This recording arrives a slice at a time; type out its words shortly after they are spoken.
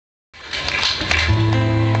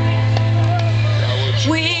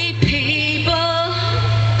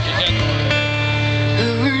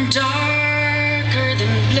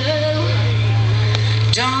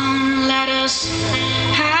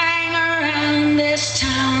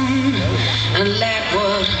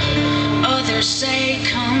say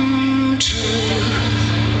come true.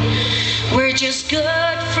 We're just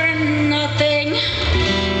good for nothing,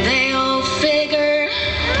 they all figure.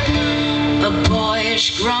 A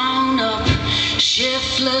boyish, grown-up,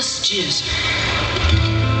 shiftless jizzer.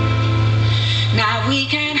 Now we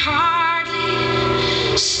can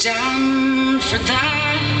hardly stand for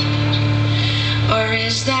that. Or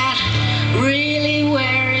is that really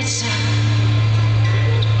where it's at?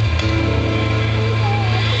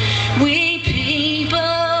 We people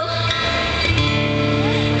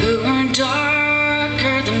who are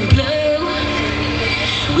darker than blue,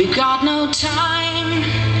 we've got no time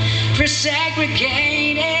for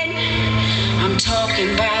segregating. I'm talking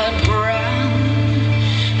about brown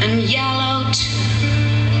and yellow too.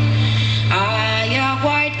 Ah, yeah,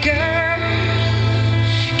 white girl,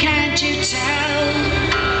 can't you tell?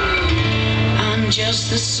 I'm just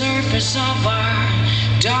the surface of our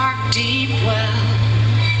dark, deep well.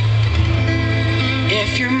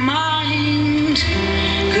 If your mind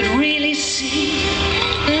could really see,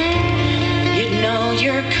 you'd know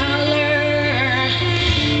your color,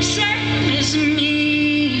 same as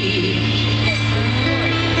me.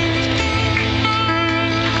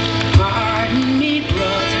 Pardon me,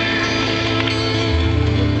 brother,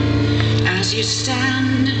 as you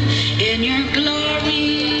stand in your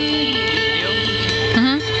glory.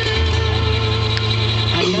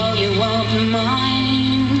 I know you won't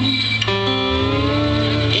mind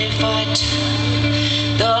if I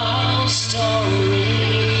tell the whole story.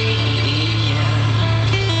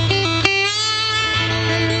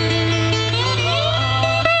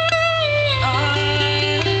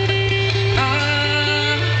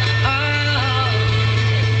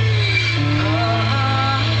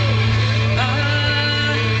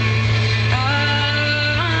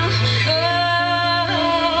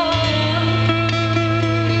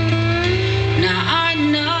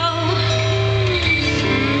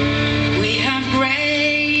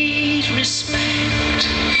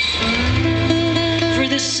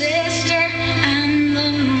 Sister and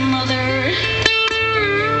the mother,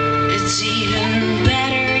 it's even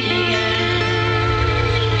better yet.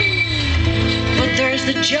 But there's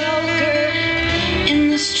the joker in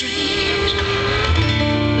the street,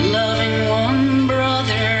 loving one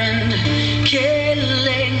brother and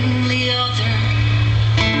killing the other.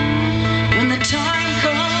 When the time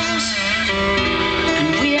comes and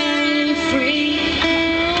we are really free,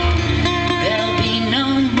 there'll be no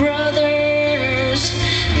brothers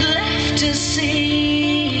to see.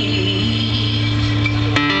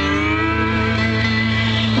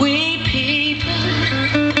 We people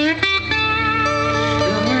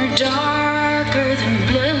who are darker than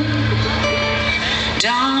blue,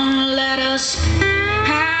 don't let us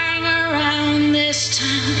hang around this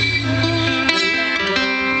town.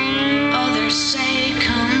 Let others say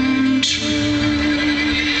come true.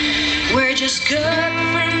 We're just good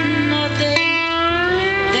for nothing,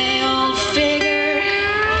 they all figure.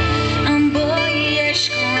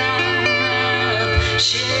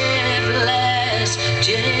 Shiftless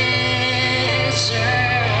jizzer.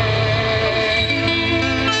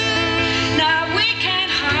 Now we can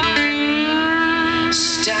hardly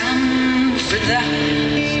stand for that.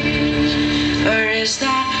 Or is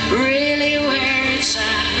that really where it's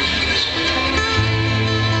at?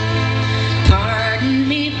 Pardon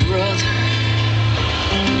me, brother,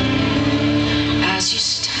 as you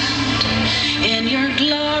stand in your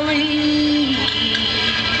glory.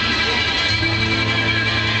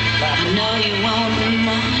 I know you won't